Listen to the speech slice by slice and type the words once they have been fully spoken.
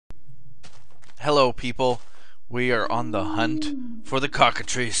Hello, people. We are on the hunt for the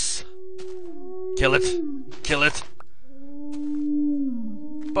cockatrice. Kill it. Kill it.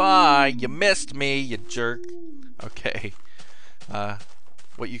 Bye. You missed me, you jerk. Okay.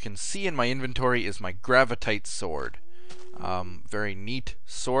 What you can see in my inventory is my gravitite sword. Very neat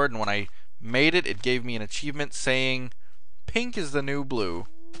sword, and when I made it, it gave me an achievement saying, pink is the new blue.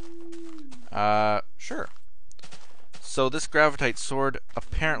 Sure. So this gravitite sword,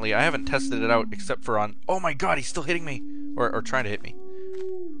 apparently, I haven't tested it out except for on... Oh my god, he's still hitting me! Or trying to hit me.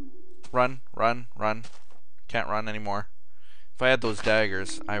 Run, run, run. Can't run anymore. If I had those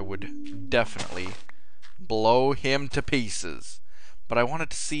daggers, I would definitely blow him to pieces. But I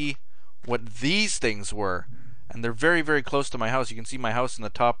wanted to see what these things were. And they're very, very close to my house. You can see my house in the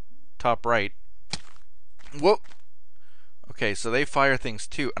top right. Whoa! Okay, so they fire things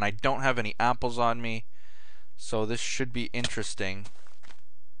too, and I don't have any apples on me. So this should be interesting.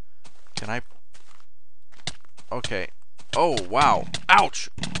 Can I... Okay. Oh, wow. Ouch!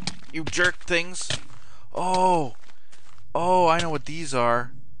 You jerk things. Oh! Oh, I know what these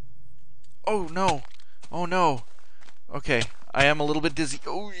are. Oh, no. Oh, no. Okay. I am a little bit dizzy.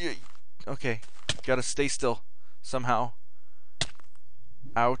 Oh, yeah. Okay. Gotta stay still. Somehow.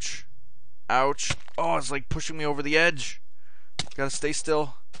 Ouch. Ouch. Oh, it's like pushing me over the edge. Gotta stay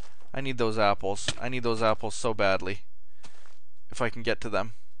still. I need those apples. I need those apples so badly. If I can get to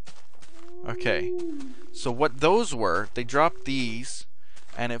them. Okay. So what those were, they dropped these,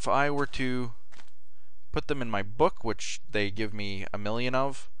 and if I were to put them in my book, which they give me 1,000,000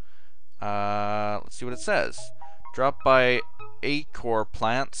 of, let's see what it says. Dropped by Aether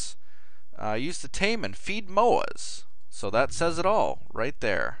plants. Used to tame and feed moas. So that says it all, right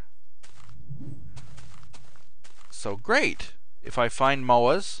there. So great. If I find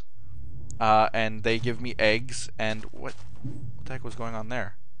moas, and they give me eggs, and what the heck was going on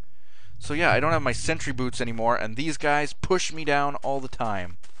there? So yeah, I don't have my sentry boots anymore, and these guys push me down all the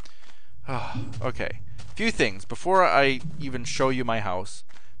time. Okay, few things before I even show you my house,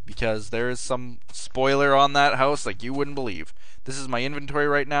 because there is some spoiler on that house like you wouldn't believe. This is my inventory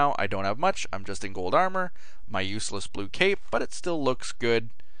right now. I don't have much. I'm just in gold armor, my useless blue cape, but it still looks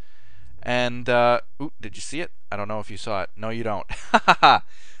good. And ooh, did you see it? I don't know if you saw it. No, you don't.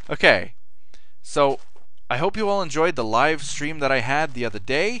 Okay. So, I hope you all enjoyed the live stream that I had the other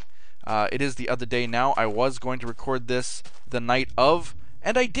day. It is the other day now. I was going to record this the night of,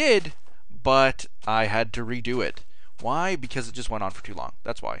 and I did, but I had to redo it. Why? Because it just went on for too long.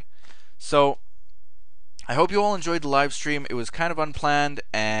 That's why. So, I hope you all enjoyed the live stream. It was kind of unplanned,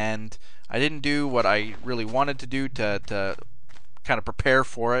 and I didn't do what I really wanted to do to kind of prepare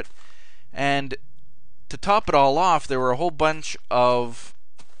for it. And to top it all off, there were a whole bunch of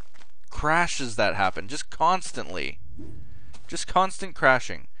crashes that happened, just constantly. Just constant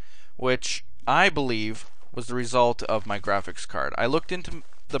crashing, which I believe was the result of my graphics card. I looked into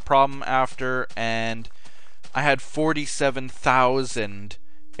the problem after, and I had 47,000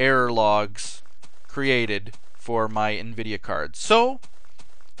 error logs created for my NVIDIA card. So,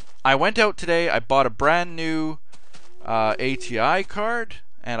 I went out today, I bought a brand new ATI card,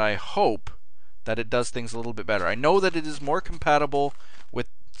 and I hope that it does things a little bit better. I know that it is more compatible with,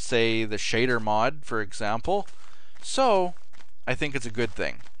 say, the shader mod, for example, so I think it's a good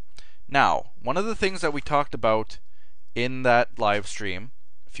thing. Now, one of the things that we talked about in that live stream,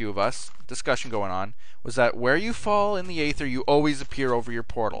 a few of us, discussion going on, was that where you fall in the Aether, you always appear over your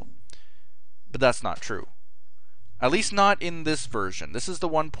portal. But that's not true. At least not in this version. This is the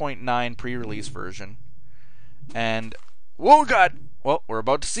 1.9 pre-release version. And, whoa, God! Well, we're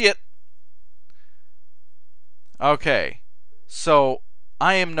about to see it. Okay, so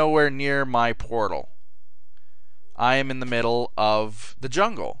I am nowhere near my portal. I am in the middle of the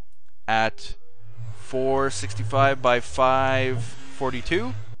jungle at 465 by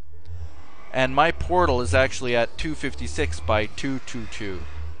 542, and my portal is actually at 256 by 222.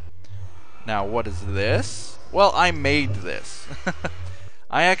 Now, what is this? Well, I made this.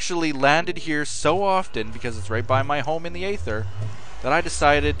 I actually landed here so often, because it's right by my home in the Aether, that I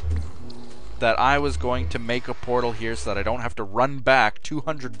decided that I was going to make a portal here so that I don't have to run back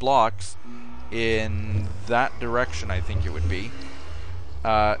 200 blocks in that direction, I think it would be,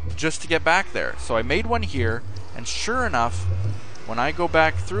 just to get back there. So I made one here, and sure enough, when I go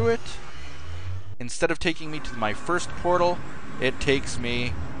back through it, instead of taking me to my first portal, it takes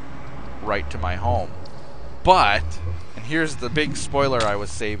me right to my home. But, and here's the big spoiler I was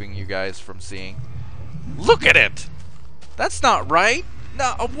saving you guys from seeing. Look at it! That's not right!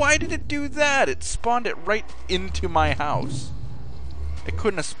 No, why did it do that? It spawned it right into my house. It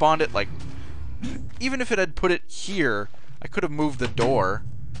couldn't have spawned it like... Even if it had put it here, I could have moved the door.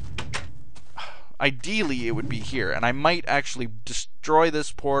 ideally it would be here. And I might actually destroy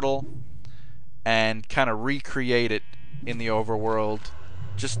this portal and kind of recreate it in the overworld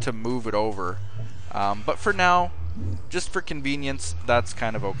just to move it over. But for now, just for convenience, that's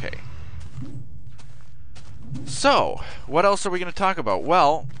kind of okay. So, what else are we going to talk about?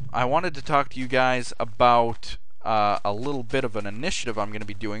 Well, I wanted to talk to you guys about a little bit of an initiative I'm going to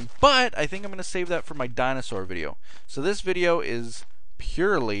be doing, but I think I'm going to save that for my dinosaur video. So this video is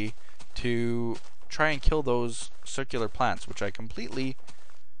purely to try and kill those circular plants, which I completely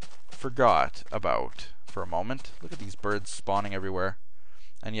forgot about for a moment. Look at these birds spawning everywhere.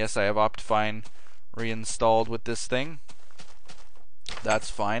 And yes, I have Optifine reinstalled with this thing. That's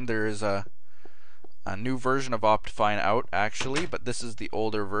fine. There is a new version of Optifine out, actually, but this is the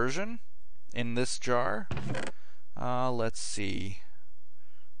older version in this jar. Let's see.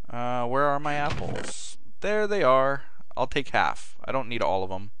 Where are my apples? There they are. I'll take half. I don't need all of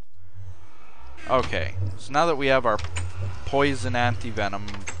them. Okay, so now that we have our poison anti-venom,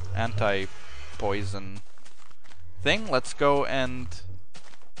 anti-poison thing, let's go and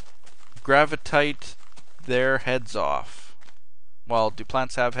gravitate their heads off. Well, do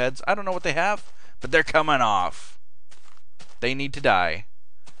plants have heads? I don't know what they have, but they're coming off. They need to die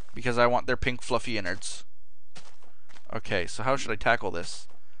because I want their pink fluffy innards. Okay, so how should I tackle this?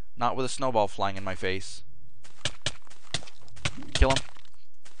 Not with a snowball flying in my face. Kill him.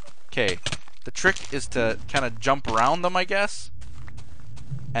 Okay, the trick is to kind of jump around them, I guess.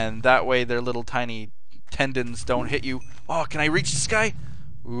 And that way their little tiny tendons don't hit you. Oh, can I reach this guy?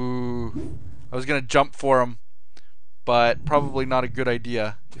 Ooh, I was gonna jump for him, but probably not a good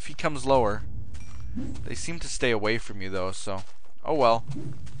idea. If he comes lower, they seem to stay away from you though, so oh well.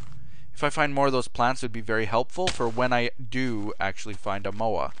 If I find more of those plants, it would be very helpful for when I do actually find a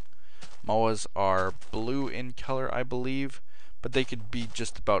moa. Moas are blue in color, I believe, but they could be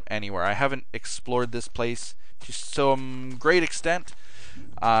just about anywhere. I haven't explored this place to some great extent.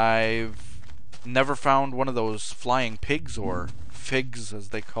 I've never found one of those flying pigs, or figs as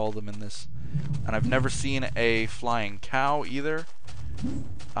they call them in this, and I've never seen a flying cow either.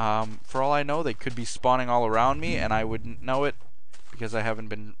 For all I know, they could be spawning all around me and I wouldn't know it because I haven't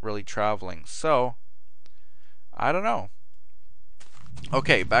been really traveling. So I don't know.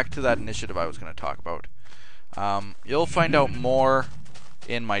 Okay, back to that initiative I was going to talk about. You'll find out more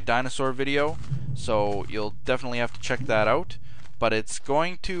in my dinosaur video, so you'll definitely have to check that out. But it's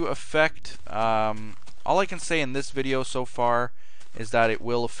going to affect, all I can say in this video so far is that it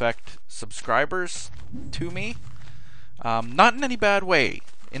will affect subscribers to me. Not in any bad way,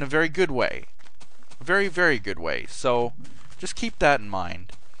 in a very good way. A very, very good way. So just keep that in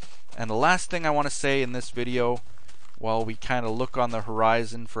mind. And the last thing I want to say in this video, while we kind of look on the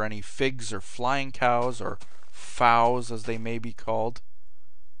horizon for any figs or flying cows or fows as they may be called.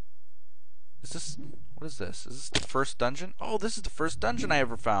 What is this? Is this the first dungeon? Oh, this is the first dungeon I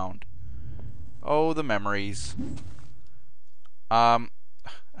ever found. Oh, the memories. As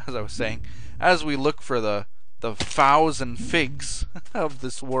I was saying, as we look for the fows and figs of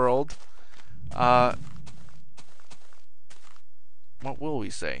this world, what will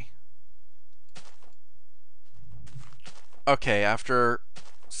we say? Okay, after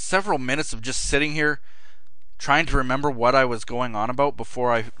several minutes of just sitting here trying to remember what I was going on about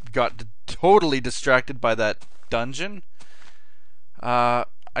before I got totally distracted by that dungeon, I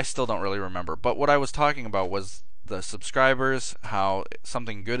still don't really remember. But what I was talking about was the subscribers, how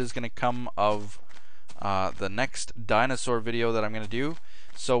something good is going to come of the next dinosaur video that I'm going to do.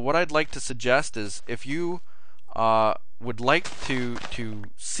 So what I'd like to suggest is, if you would like to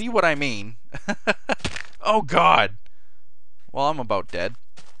see what I mean. Oh God. Well, I'm about dead.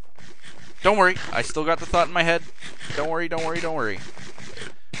 Don't worry, I still got the thought in my head. Don't worry, don't worry, don't worry.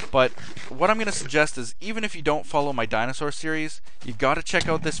 But what I'm going to suggest is, even if you don't follow my dinosaur series, you got to check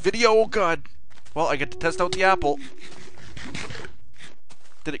out this video. Oh God. Well, I get to test out the apple.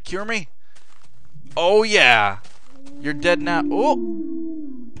 Did it cure me? Oh yeah. You're dead now. Oh!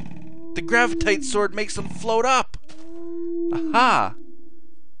 The gravitate sword makes them float up. Aha!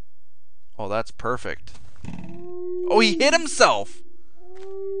 Oh, that's perfect. Oh, he hit himself.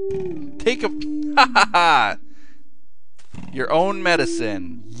 Take a... Ha ha ha! Your own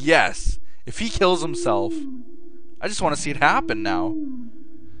medicine. Yes. If he kills himself, I just want to see it happen now.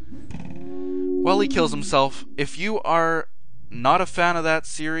 Well, he kills himself. If you are not a fan of that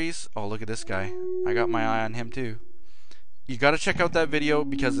series... Oh, look at this guy. I got my eye on him too. You got to check out that video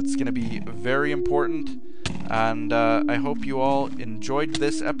because it's going to be very important. And I hope you all enjoyed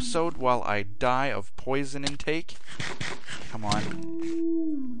this episode while I die of poison intake. Come on.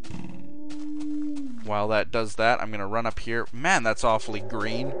 While that does that, I'm going to run up here. Man, that's awfully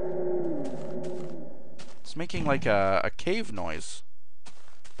green. It's making like a cave noise.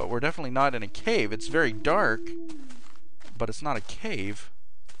 But we're definitely not in a cave. It's very dark, but it's not a cave.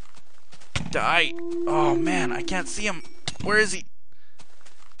 Die! Oh man, I can't see him. Where is he?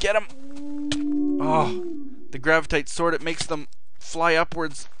 Get him! Oh, the gravitite sword, it makes them fly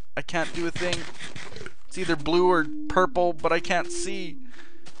upwards. I can't do a thing. It's either blue or purple, but I can't see.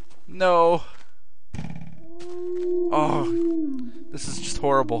 No. Oh, this is just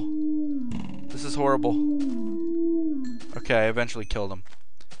horrible. This is horrible. Okay, I eventually killed him.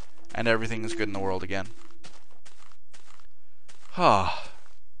 And everything is good in the world again.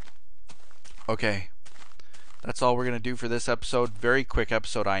 Okay. That's all we're going to do for this episode. Very quick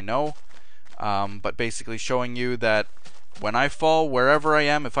episode, I know. But basically showing you that when I fall, wherever I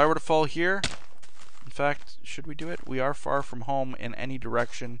am, if I were to fall here, in fact, should we do it? We are far from home in any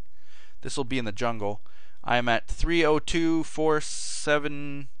direction. This will be in the jungle. I am at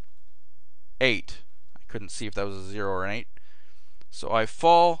 302,478. I couldn't see if that was a 0 or an 8. So I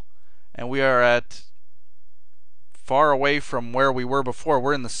fall, and we are at far away from where we were before.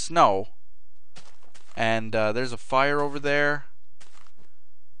 We're in the snow. And there's a fire over there.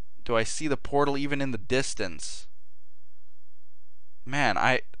 Do I see the portal even in the distance? Man,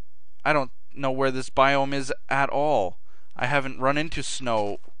 I don't know where this biome is at all. I haven't run into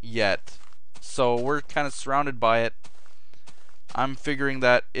snow yet. So we're kind of surrounded by it. I'm figuring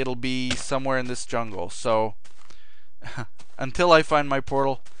that it'll be somewhere in this jungle. So until I find my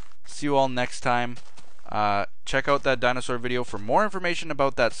portal, see you all next time. Check out that dinosaur video for more information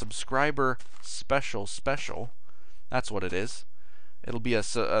about that subscriber special. That's what it is. It'll be a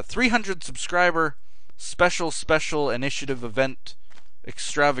 300 subscriber special initiative event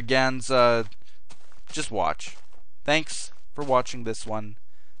extravaganza. Just watch. Thanks for watching this one.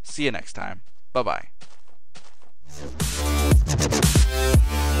 See you next time. Bye-bye.